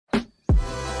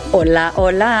Hola,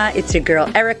 hola. It's your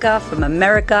girl Erica from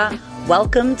America.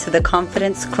 Welcome to the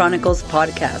Confidence Chronicles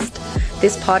podcast.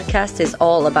 This podcast is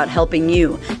all about helping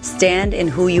you stand in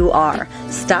who you are.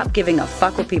 Stop giving a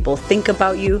fuck what people think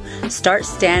about you. Start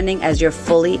standing as your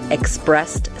fully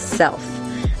expressed self.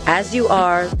 As you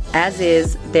are, as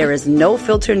is, there is no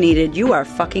filter needed. You are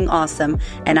fucking awesome,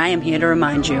 and I am here to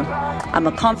remind you. I'm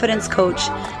a confidence coach,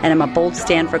 and I'm a bold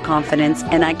stand for confidence,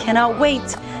 and I cannot wait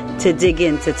to dig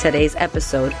into today's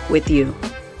episode with you.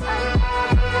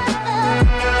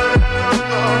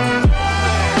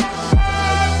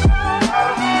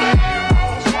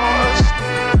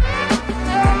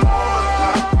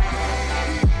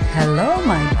 Hello,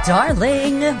 my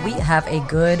darling. We have a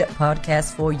good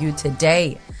podcast for you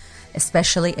today,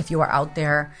 especially if you are out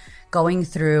there going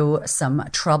through some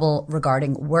trouble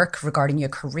regarding work, regarding your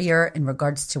career, in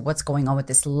regards to what's going on with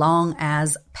this long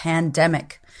as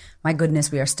pandemic. My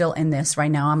goodness, we are still in this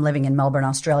right now. I'm living in Melbourne,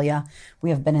 Australia.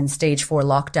 We have been in stage 4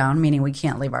 lockdown, meaning we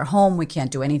can't leave our home. We can't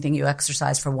do anything. You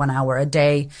exercise for 1 hour a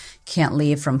day. Can't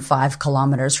leave from 5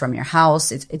 kilometers from your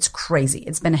house. It's crazy.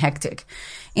 It's been hectic.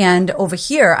 And over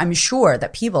here, I'm sure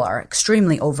that people are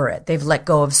extremely over it. They've let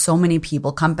go of so many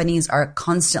people. Companies are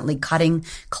constantly cutting,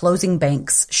 closing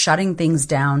banks, shutting things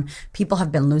down. People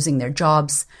have been losing their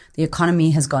jobs. The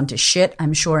economy has gone to shit,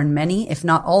 I'm sure, in many, if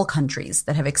not all countries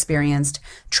that have experienced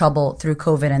trouble through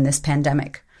COVID and this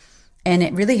pandemic. And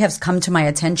it really has come to my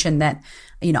attention that,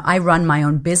 I run my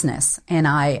own business, and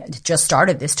I just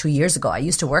started this 2 years ago. I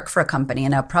used to work for a company,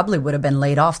 and I probably would have been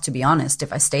laid off, to be honest,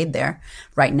 if I stayed there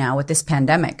right now with this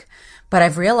pandemic. But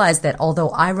I've realized that although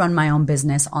I run my own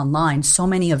business online, so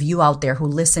many of you out there who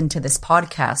listen to this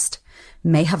podcast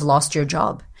may have lost your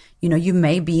job. You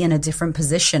may be in a different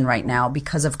position right now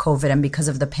because of COVID and because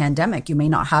of the pandemic. You may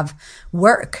not have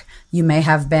work. You may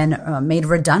have been made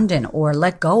redundant or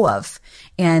let go of.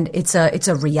 And it's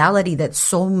a reality that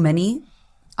so many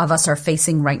of us are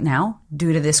facing right now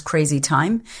due to this crazy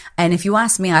time. And if you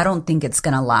ask me, I don't think it's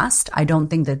going to last. I don't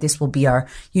think that this will be our,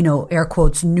 air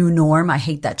quotes, new norm. I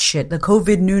hate that shit. The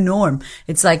COVID new norm.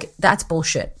 It's like, that's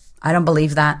bullshit. I don't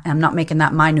believe that. I'm not making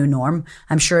that my new norm.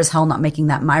 I'm sure as hell not making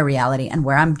that my reality and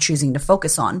where I'm choosing to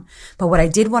focus on. But what I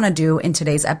did want to do in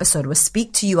today's episode was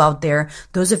speak to you out there,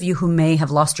 those of you who may have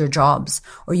lost your jobs,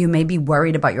 or you may be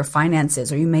worried about your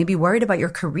finances, or you may be worried about your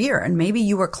career, and maybe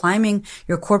you were climbing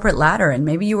your corporate ladder, and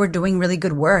maybe you were doing really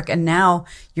good work, and now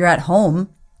you're at home,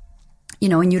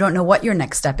 and you don't know what your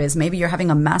next step is. Maybe you're having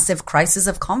a massive crisis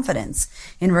of confidence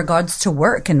in regards to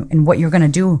work and what you're going to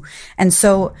do. And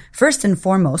so first and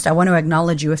foremost, I want to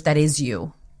acknowledge you if that is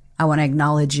you. I want to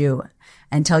acknowledge you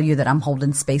and tell you that I'm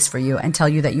holding space for you and tell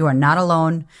you that you are not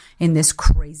alone in this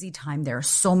crazy time. There are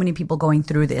so many people going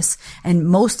through this. And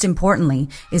most importantly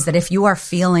is that if you are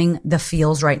feeling the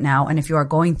feels right now, and if you are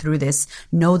going through this,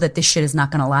 know that this shit is not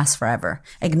going to last forever.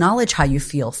 Acknowledge how you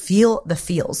feel. Feel the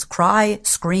feels. Cry,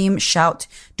 scream, shout.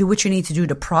 Do what you need to do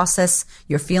to process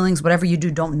your feelings. Whatever you do,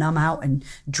 don't numb out and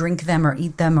drink them or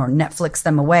eat them or Netflix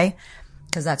them away,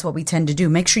 because that's what we tend to do.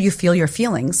 Make sure you feel your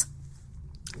feelings.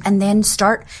 And then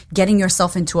start getting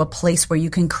yourself into a place where you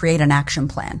can create an action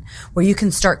plan, where you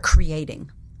can start creating.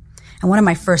 And one of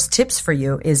my first tips for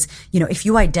you is, if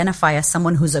you identify as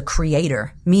someone who's a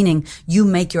creator, meaning you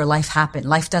make your life happen,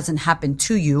 life doesn't happen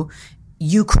to you,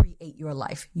 you create your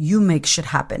life, you make shit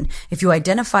happen. If you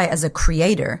identify as a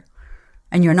creator,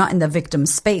 and you're not in the victim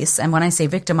space. And when I say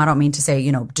victim, I don't mean to say,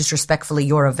 disrespectfully,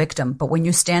 you're a victim. But when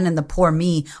you stand in the poor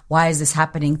me, why is this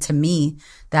happening to me?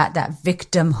 That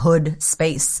victimhood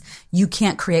space, you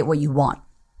can't create what you want.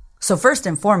 So first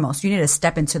and foremost, you need to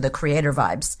step into the creator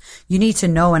vibes. You need to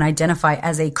know and identify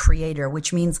as a creator,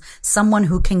 which means someone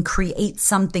who can create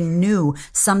something new,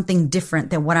 something different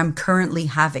than what I'm currently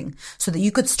having, so that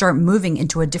you could start moving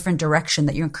into a different direction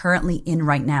that you're currently in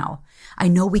right now. I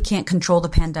know we can't control the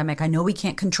pandemic. I know we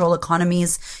can't control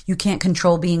economies. You can't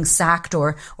control being sacked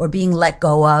or being let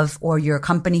go of, or your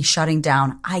company shutting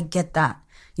down. I get that.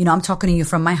 I'm talking to you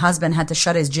from my husband had to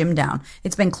shut his gym down.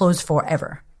 It's been closed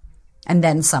forever. And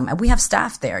then some. And we have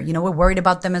staff there. We're worried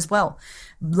about them as well.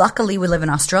 Luckily, we live in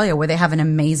Australia where they have an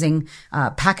amazing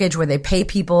package where they pay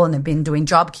people, and they've been doing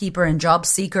JobKeeper and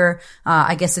JobSeeker.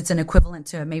 I guess it's an equivalent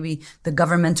to maybe the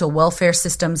governmental welfare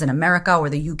systems in America or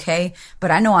the UK. But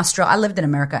I know I lived in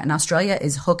America, and Australia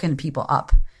is hooking people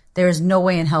up. There is no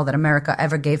way in hell that America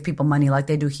ever gave people money like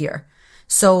they do here.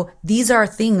 So these are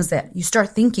things that you start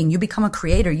thinking, you become a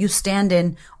creator, you stand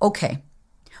in, okay,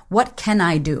 what can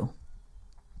I do?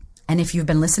 And if you've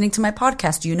been listening to my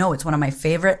podcast, it's one of my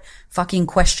favorite fucking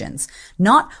questions.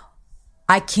 Not,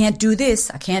 I can't do this.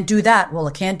 I can't do that. Well,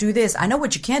 I can't do this. I know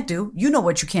what you can't do. You know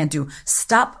what you can't do.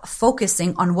 Stop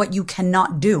focusing on what you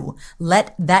cannot do.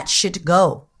 Let that shit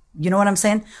go. You know what I'm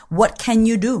saying? What can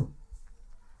you do?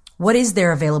 What is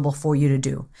there available for you to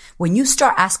do? When you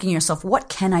start asking yourself, what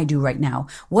can I do right now?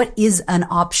 What is an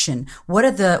option? What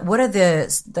are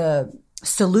the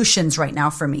solutions right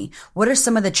now for me? What are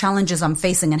some of the challenges I'm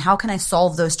facing and how can I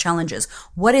solve those challenges?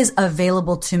 What is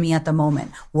available to me at the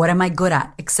moment? What am I good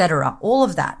at? Etc. All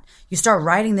of that. You start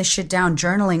writing this shit down,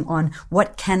 journaling on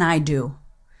what can I do?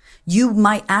 You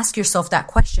might ask yourself that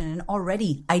question and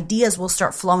already ideas will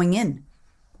start flowing in.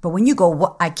 But when you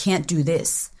go, I can't do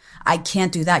this. I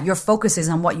can't do that. Your focus is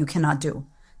on what you cannot do.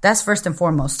 That's first and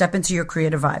foremost. Step into your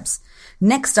creative vibes.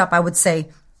 Next up, I would say,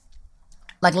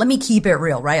 like, let me keep it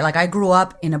real, right? Like, I grew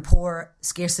up in a poor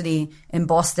scarcity in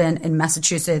Boston, in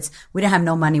Massachusetts. We didn't have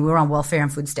no money. We were on welfare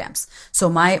and food stamps. So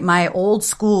my old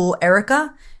school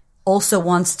Erica also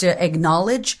wants to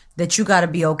acknowledge that you got to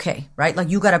be okay, right?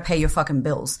 Like, you got to pay your fucking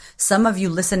bills. Some of you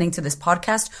listening to this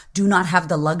podcast do not have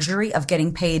the luxury of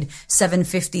getting paid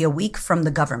 $750 a week from the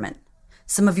government.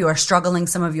 Some of you are struggling.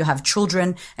 Some of you have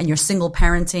children and you're single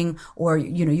parenting, or,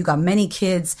 you know, you got many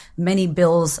kids, many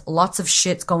bills, lots of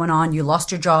shit going on. You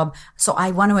lost your job. So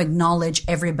I want to acknowledge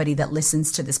everybody that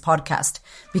listens to this podcast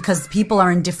because people are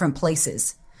in different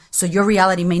places. So your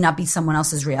reality may not be someone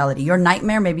else's reality. Your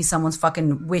nightmare may be someone's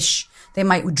fucking wish. They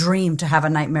might dream to have a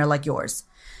nightmare like yours.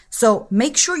 So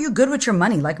make sure you're good with your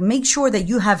money. Like, make sure that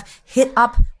you have hit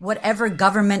up whatever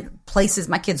government places.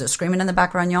 My kids are screaming in the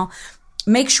background, y'all.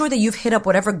 Make sure that you've hit up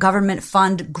whatever government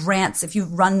fund grants. If you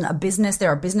run a business, there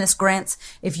are business grants.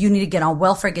 If you need to get on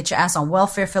welfare, get your ass on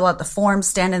welfare, fill out the forms,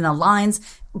 stand in the lines,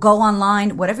 go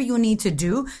online, whatever you need to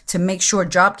do to make sure,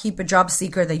 job keeper, job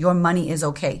seeker, that your money is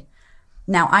okay.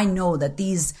 Now, I know that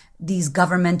these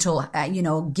governmental,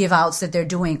 give outs that they're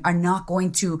doing are not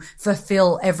going to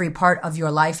fulfill every part of your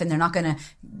life, and they're not going to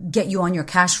get you on your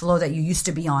cash flow that you used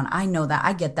to be on. I know that.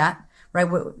 I get that. Right?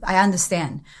 I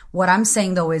understand. What I'm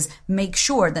saying, though, is make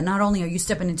sure that not only are you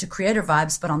stepping into creator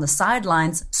vibes, but on the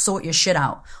sidelines, sort your shit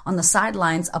out. On the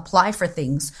sidelines, apply for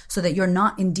things so that you're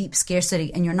not in deep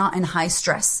scarcity and you're not in high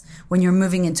stress when you're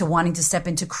moving into wanting to step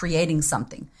into creating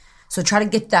something. So try to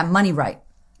get that money right.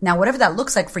 Now, whatever that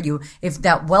looks like for you, if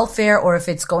that welfare or if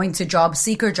it's going to job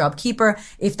seeker, job keeper,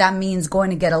 if that means going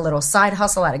to get a little side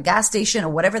hustle at a gas station or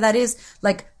whatever that is,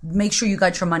 like, make sure you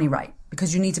got your money right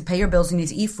because you need to pay your bills, you need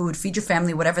to eat food, feed your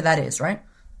family, whatever that is, right?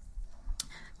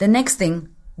 The next thing,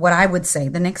 what I would say,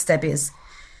 the next step is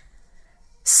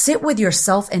sit with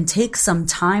yourself and take some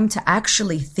time to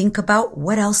actually think about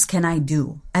what else can I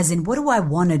do? As in, what do I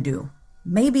want to do?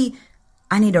 Maybe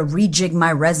I need to rejig my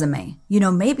resume.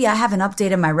 Maybe I haven't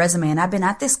updated my resume and I've been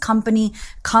at this company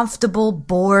comfortable,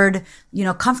 bored,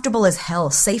 comfortable as hell,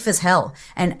 safe as hell.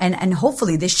 And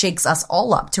hopefully this shakes us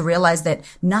all up to realize that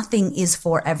nothing is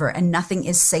forever and nothing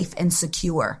is safe and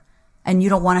secure. And you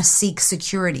don't want to seek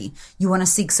security. You want to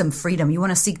seek some freedom. You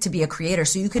want to seek to be a creator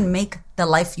so you can make the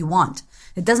life you want.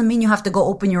 It doesn't mean you have to go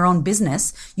open your own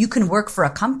business. You can work for a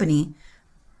company.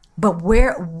 But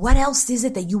what else is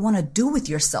it that you want to do with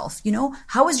yourself?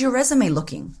 How is your resume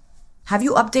looking? Have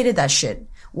you updated that shit?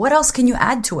 What else can you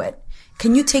add to it?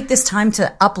 Can you take this time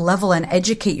to up level and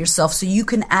educate yourself so you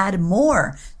can add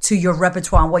more to your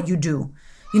repertoire and what you do?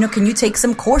 Can you take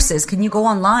some courses? Can you go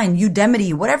online,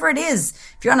 Udemy, whatever it is?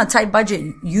 If you're on a tight budget,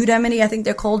 Udemy, I think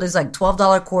they're called, is like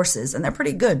 $12 courses, and they're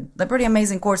pretty good. They're pretty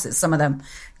amazing courses, some of them.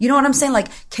 You know what I'm saying? Like,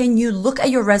 can you look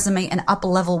at your resume and up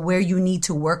level where you need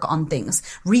to work on things?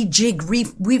 Rejig,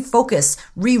 refocus,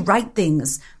 rewrite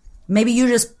things. Maybe you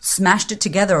just smashed it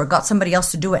together or got somebody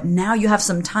else to do it. Now you have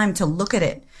some time to look at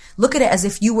it. Look at it as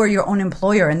if you were your own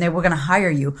employer and they were going to hire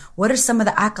you. What are some of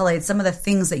the accolades, some of the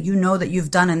things that you know that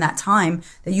you've done in that time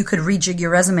that you could rejig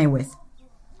your resume with?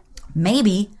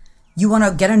 Maybe you want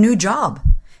to get a new job.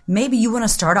 Maybe you want to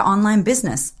start an online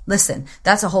business. Listen,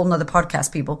 that's a whole nother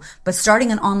podcast, people. But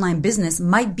starting an online business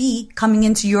might be coming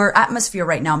into your atmosphere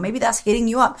right now. Maybe that's hitting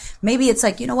you up. Maybe it's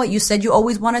like, you know what? You said you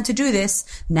always wanted to do this.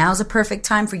 Now's a perfect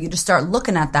time for you to start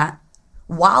looking at that.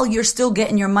 While you're still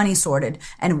getting your money sorted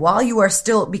and while you are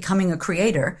still becoming a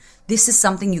creator, this is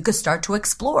something you could start to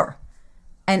explore.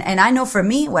 And I know for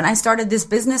me, when I started this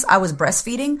business, I was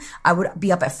breastfeeding. I would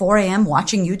be up at 4 a.m.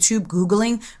 watching YouTube,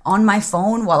 Googling on my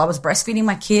phone while I was breastfeeding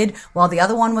my kid, while the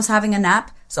other one was having a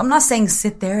nap. So I'm not saying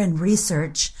sit there and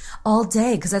research all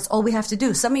day because that's all we have to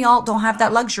do. Some of y'all don't have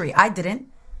that luxury. I didn't.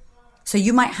 So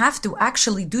you might have to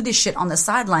actually do this shit on the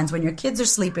sidelines when your kids are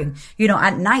sleeping,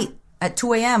 at night. At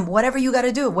 2 a.m., whatever you got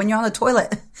to do when you're on the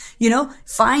toilet,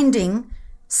 finding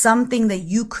something that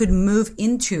you could move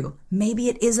into. Maybe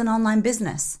it is an online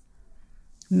business.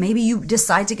 Maybe you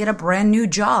decide to get a brand new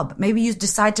job. Maybe you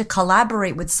decide to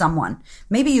collaborate with someone.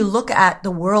 Maybe you look at the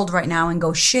world right now and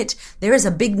go, shit, there is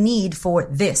a big need for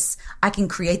this. I can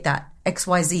create that.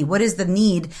 XYZ. What is the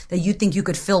need that you think you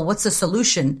could fill? What's the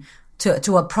solution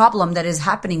to a problem that is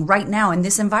happening right now in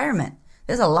this environment?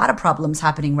 There's a lot of problems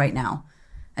happening right now.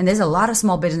 And there's a lot of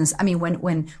small business. I mean,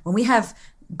 when we have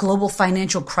global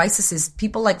financial crises,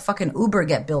 people like fucking Uber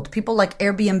get built. People like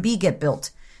Airbnb get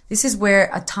built. This is where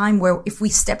a time where if we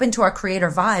step into our creator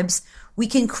vibes, we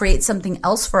can create something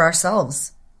else for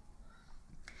ourselves.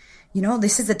 You know,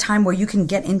 this is a time where you can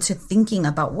get into thinking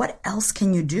about what else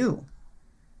can you do?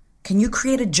 Can you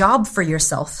create a job for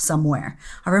yourself somewhere?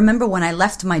 I remember when I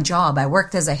left my job, I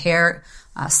worked as a hair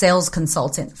sales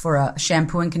consultant for a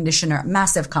shampoo and conditioner,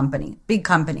 massive company, big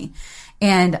company.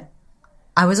 And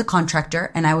I was a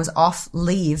contractor and I was off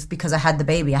leave because I had the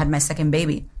baby. I had my second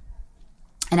baby.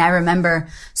 And I remember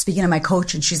speaking to my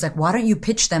coach and she's like, why don't you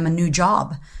pitch them a new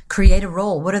job? Create a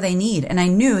role. What do they need? And I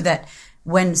knew that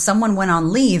when someone went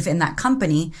on leave in that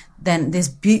company, then this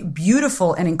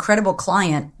beautiful and incredible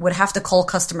client would have to call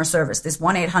customer service, this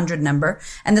 1-800 number.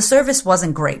 And the service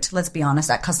wasn't great, let's be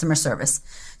honest, at customer service.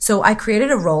 So I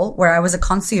created a role where I was a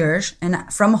concierge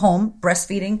and from home,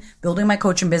 breastfeeding, building my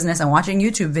coaching business and watching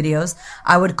YouTube videos,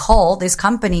 I would call this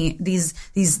company, these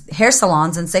hair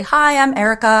salons and say, hi, I'm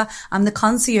Erica. I'm the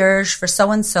concierge for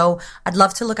so-and-so. I'd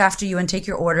love to look after you and take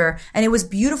your order. And it was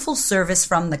beautiful service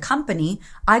from the company.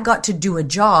 I got to do a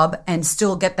job and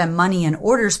still get them money and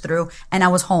orders through. And I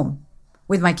was home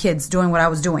with my kids doing what I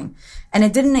was doing. And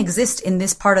it didn't exist in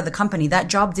this part of the company. That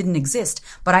job didn't exist,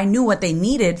 but I knew what they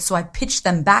needed. So I pitched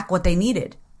them back what they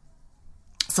needed.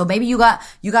 So maybe you got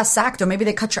sacked or maybe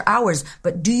they cut your hours,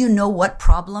 but do you know what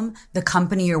problem the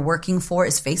company you're working for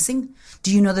is facing?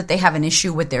 Do you know that they have an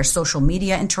issue with their social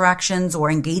media interactions or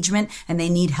engagement and they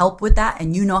need help with that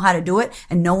and you know how to do it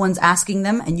and no one's asking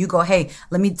them and you go, hey,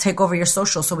 let me take over your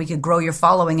social so we could grow your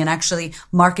following and actually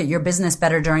market your business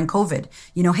better during COVID.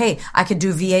 You know, hey, I could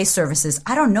do VA services.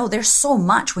 I don't know. There's so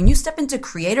much. When you step into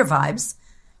creator vibes,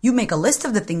 you make a list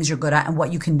of the things you're good at and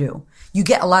what you can do. You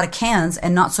get a lot of cans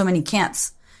and not so many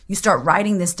can'ts. You start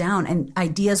writing this down and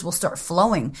ideas will start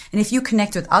flowing. And if you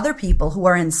connect with other people who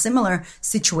are in similar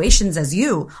situations as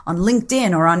you on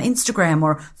LinkedIn or on Instagram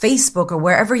or Facebook or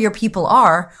wherever your people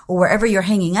are or wherever you're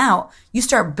hanging out, you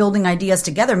start building ideas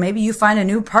together. Maybe you find a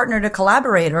new partner to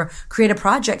collaborate or create a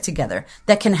project together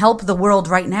that can help the world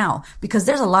right now. Because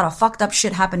there's a lot of fucked up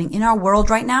shit happening in our world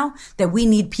right now that we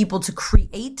need people to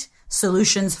create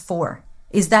solutions for.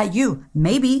 Is that you?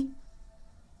 Maybe.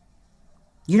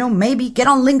 You know, maybe get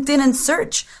on LinkedIn and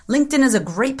search. LinkedIn is a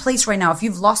great place right now. If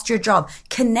you've lost your job,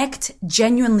 connect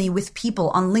genuinely with people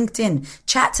on LinkedIn.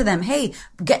 Chat to them. Hey,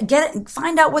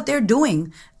 find out what they're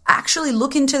doing. Actually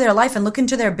look into their life and look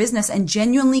into their business and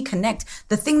genuinely connect.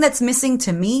 The thing that's missing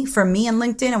to me, for me in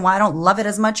LinkedIn and why I don't love it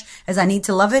as much as I need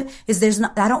to love it is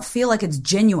I don't feel like it's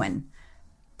genuine.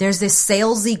 There's this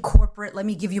salesy corporate, let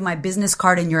me give you my business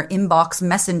card in your inbox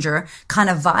messenger kind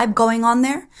of vibe going on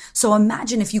there. So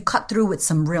imagine if you cut through with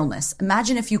some realness.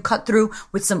 Imagine if you cut through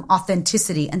with some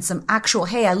authenticity and some actual,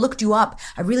 hey, I looked you up.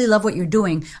 I really love what you're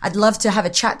doing. I'd love to have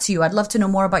a chat to you. I'd love to know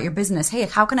more about your business. Hey,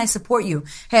 how can I support you?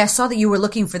 Hey, I saw that you were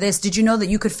looking for this. Did you know that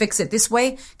you could fix it this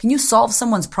way? Can you solve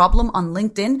someone's problem on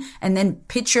LinkedIn and then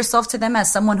pitch yourself to them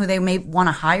as someone who they may want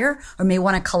to hire or may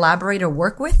want to collaborate or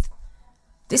work with?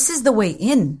 This is the way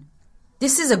in.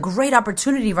 This is a great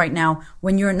opportunity right now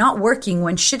when you're not working,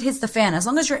 when shit hits the fan, as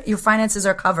long as your finances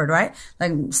are covered, right?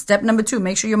 Like step number 2,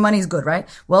 make sure your money's good, right?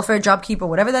 Welfare, job keeper,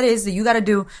 whatever that is that you got to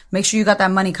do, make sure you got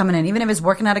that money coming in. Even if it's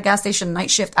working at a gas station,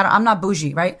 night shift. I'm not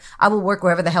bougie, right? I will work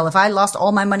wherever the hell. If I lost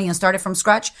all my money and started from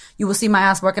scratch, you will see my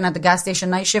ass working at the gas station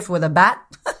night shift with a bat,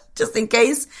 just in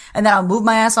case. And then I'll move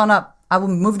my ass on up. I will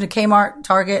move to Kmart,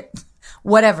 Target,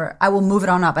 whatever. I will move it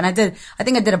on up. And I think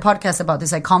I did a podcast about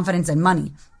this, like confidence and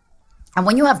money. And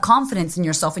when you have confidence in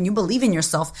yourself and you believe in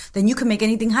yourself, then you can make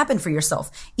anything happen for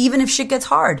yourself, even if shit gets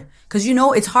hard. Because you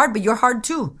know it's hard, but you're hard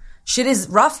too. Shit is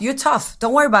rough, you're tough.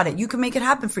 Don't worry about it. You can make it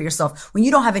happen for yourself. When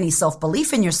you don't have any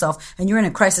self-belief in yourself and you're in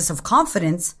a crisis of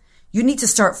confidence, you need to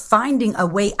start finding a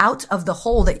way out of the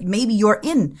hole that maybe you're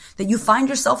in, that you find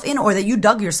yourself in or that you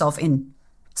dug yourself in.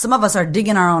 Some of us are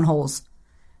digging our own holes.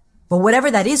 But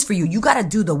whatever that is for you, you got to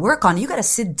do the work on it. You got to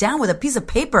sit down with a piece of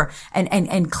paper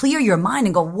and clear your mind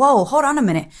and go, whoa, hold on a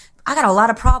minute. I got a lot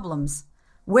of problems.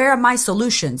 Where are my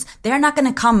solutions? They're not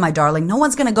going to come, my darling. No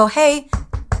one's going to go, hey,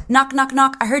 knock, knock,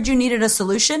 knock. I heard you needed a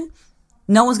solution.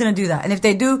 No one's going to do that. And if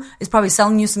they do, it's probably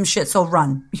selling you some shit. So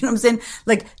run. You know what I'm saying?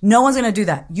 Like no one's going to do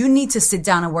that. You need to sit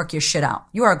down and work your shit out.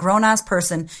 You are a grown ass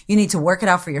person. You need to work it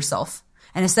out for yourself.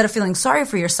 And instead of feeling sorry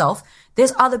for yourself,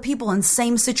 There's other people in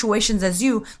same situations as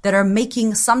you that are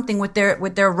making something with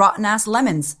their rotten ass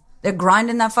lemons. They're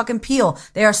grinding that fucking peel.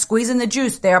 They are squeezing the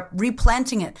juice. They are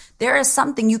replanting it. There is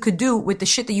something you could do with the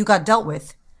shit that you got dealt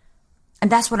with.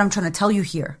 And that's what I'm trying to tell you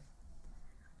here.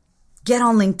 Get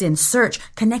on LinkedIn, search,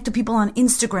 connect to people on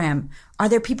Instagram. Are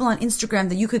there people on Instagram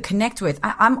that you could connect with?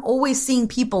 I'm always seeing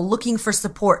people looking for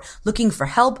support, looking for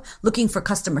help, looking for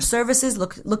customer services,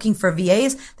 looking for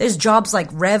VAs. There's jobs like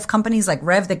Rev, companies like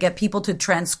Rev that get people to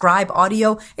transcribe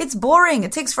audio. It's boring.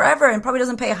 It takes forever and probably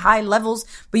doesn't pay high levels,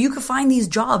 but you could find these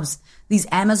jobs, these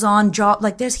Amazon jobs.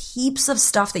 Like there's heaps of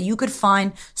stuff that you could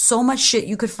find, so much shit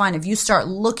you could find if you start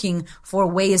looking for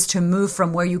ways to move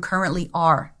from where you currently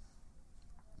are.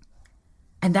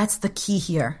 And that's the key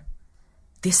here.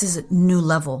 This is a new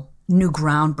level, new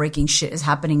groundbreaking shit is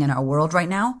happening in our world right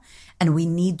now. And we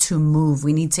need to move.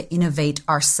 We need to innovate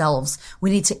ourselves.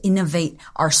 We need to innovate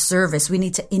our service. We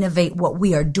need to innovate what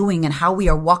we are doing and how we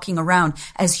are walking around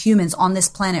as humans on this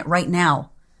planet right now.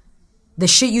 The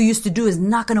shit you used to do is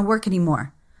not going to work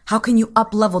anymore. How can you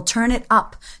up level? Turn it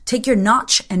up. Take your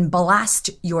notch and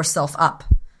blast yourself up.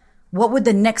 What would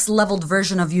the next leveled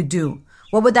version of you do?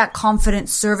 What would that confident,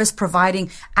 service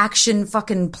providing, action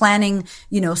fucking planning,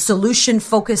 solution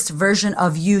focused version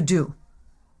of you do?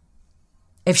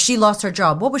 If she lost her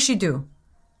job, what would she do?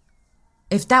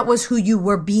 If that was who you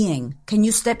were being, can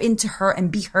you step into her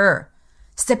and be her?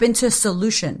 Step into a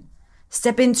solution.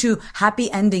 Step into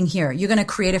happy ending here. You're going to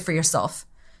create it for yourself.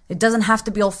 It doesn't have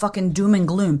to be all fucking doom and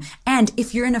gloom. And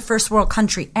if you're in a first world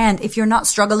country and if you're not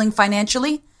struggling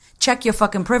financially, check your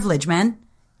fucking privilege, man.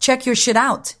 Check your shit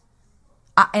out.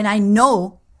 And I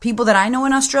know people that I know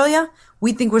in Australia,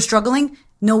 we think we're struggling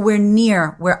nowhere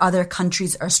near where other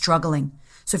countries are struggling.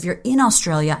 So if you're in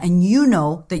Australia and you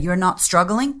know that you're not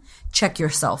struggling, check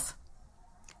yourself.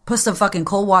 Put some fucking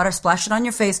cold water, splash it on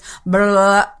your face, blah, blah,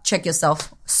 blah, check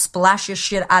yourself. Splash your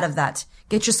shit out of that.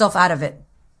 Get yourself out of it.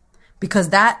 Because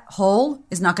that hole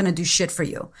is not going to do shit for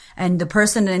you. And the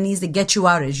person that needs to get you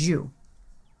out is you.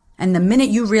 And the minute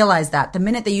you realize that, the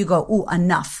minute that you go, ooh,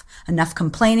 enough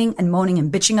complaining and moaning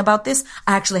and bitching about this,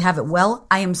 I actually have it well.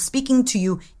 I am speaking to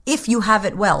you if you have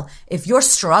it well. If you're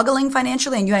struggling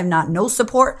financially and you have no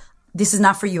support, this is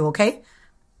not for you, okay?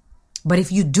 But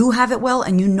if you do have it well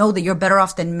and you know that you're better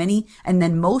off than many and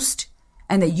than most,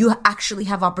 and that you actually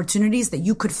have opportunities that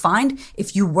you could find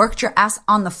if you worked your ass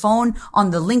on the phone,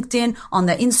 on the LinkedIn, on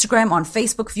the Instagram, on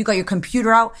Facebook, if you got your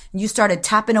computer out and you started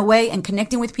tapping away and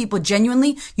connecting with people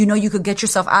genuinely, you could get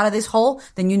yourself out of this hole,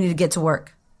 then you need to get to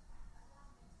work.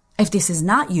 If this is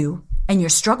not you and you're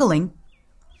struggling,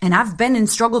 and I've been in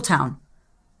struggle town.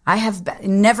 I have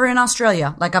been, never in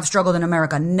Australia like I've struggled in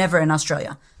America, never in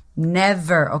Australia.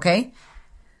 Never, okay?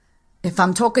 If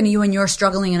I'm talking to you and you're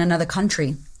struggling in another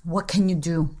country, what can you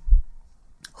do?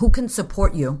 Who can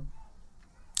support you?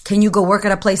 Can you go work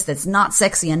at a place that's not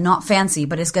sexy and not fancy,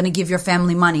 but it's going to give your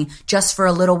family money just for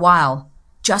a little while,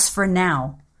 just for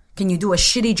now? Can you do a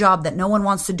shitty job that no one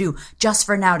wants to do just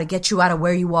for now to get you out of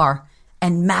where you are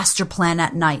and master plan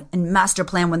at night and master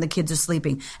plan when the kids are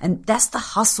sleeping? And that's the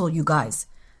hustle, you guys.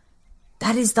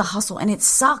 That is the hustle. And it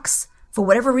sucks for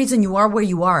whatever reason you are where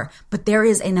you are, but there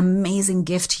is an amazing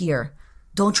gift here.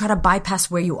 Don't try to bypass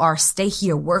where you are. Stay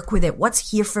here. Work with it.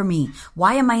 What's here for me?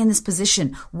 Why am I in this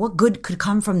position? What good could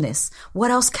come from this?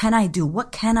 What else can I do?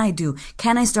 What can I do?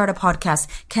 Can I start a podcast?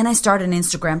 Can I start an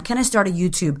Instagram? Can I start a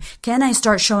YouTube? Can I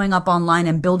start showing up online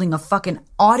and building a fucking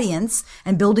audience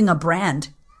and building a brand?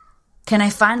 Can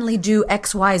I finally do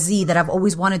XYZ that I've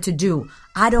always wanted to do?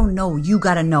 I don't know. You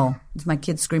gotta know. It's my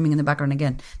kids screaming in the background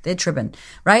again. They're tripping,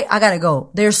 right? I gotta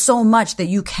go. There's so much that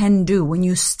you can do when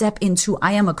you step into,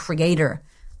 I am a creator.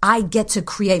 I get to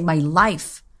create my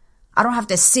life. I don't have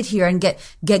to sit here and get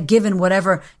given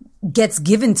whatever gets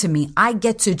given to me. I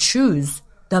get to choose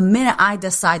the minute I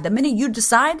decide. The minute you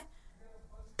decide.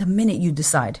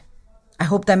 I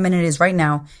hope that minute is right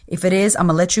now. If it is, I'm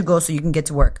gonna let you go so you can get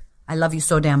to work. I love you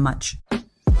so damn much.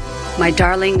 My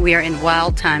darling, we are in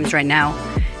wild times right now.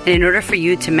 And in order for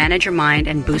you to manage your mind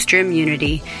and boost your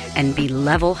immunity and be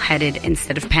level-headed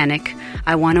instead of panic,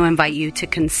 I want to invite you to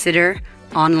consider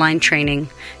online training,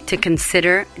 to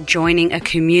consider joining a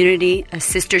community, a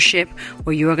sistership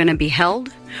where you are going to be held,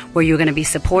 where you're going to be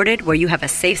supported, where you have a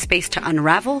safe space to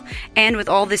unravel. And with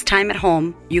all this time at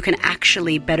home, you can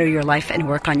actually better your life and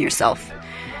work on yourself.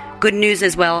 Good news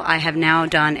as well, I have now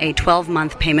done a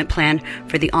 12-month payment plan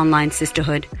for the online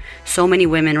sisterhood. So many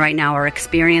women right now are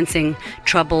experiencing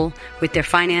trouble with their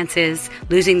finances,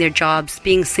 losing their jobs,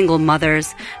 being single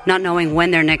mothers, not knowing when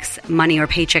their next money or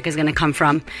paycheck is going to come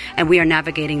from. And we are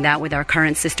navigating that with our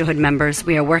current sisterhood members.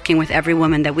 We are working with every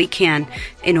woman that we can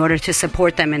in order to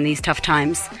support them in these tough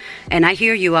times. And I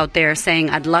hear you out there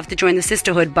saying, I'd love to join the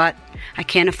sisterhood, but I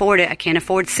can't afford it. I can't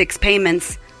afford 6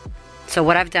 payments. So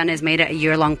what I've done is made it a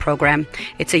year-long program.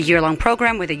 It's a year-long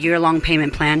program with a year-long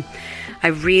payment plan. I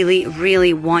really,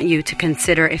 really want you to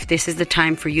consider if this is the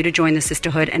time for you to join the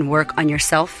sisterhood and work on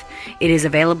yourself. It is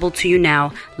available to you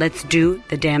now. Let's do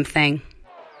the damn thing.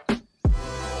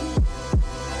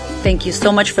 Thank you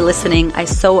so much for listening. I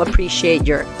so appreciate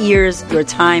your ears, your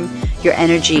time, your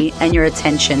energy, and your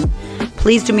attention.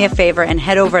 Please do me a favor and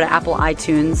head over to Apple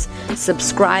iTunes,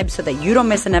 subscribe so that you don't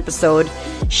miss an episode,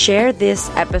 share this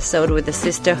episode with a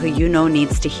sister who you know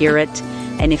needs to hear it,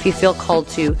 and if you feel called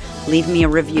to, leave me a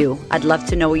review. I'd love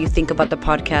to know what you think about the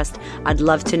podcast. I'd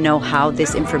love to know how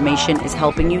this information is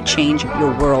helping you change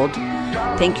your world.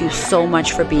 Thank you so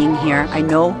much for being here. I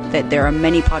know that there are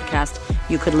many podcasts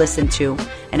you could listen to,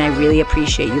 and I really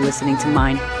appreciate you listening to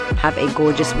mine. Have a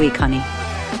gorgeous week, honey.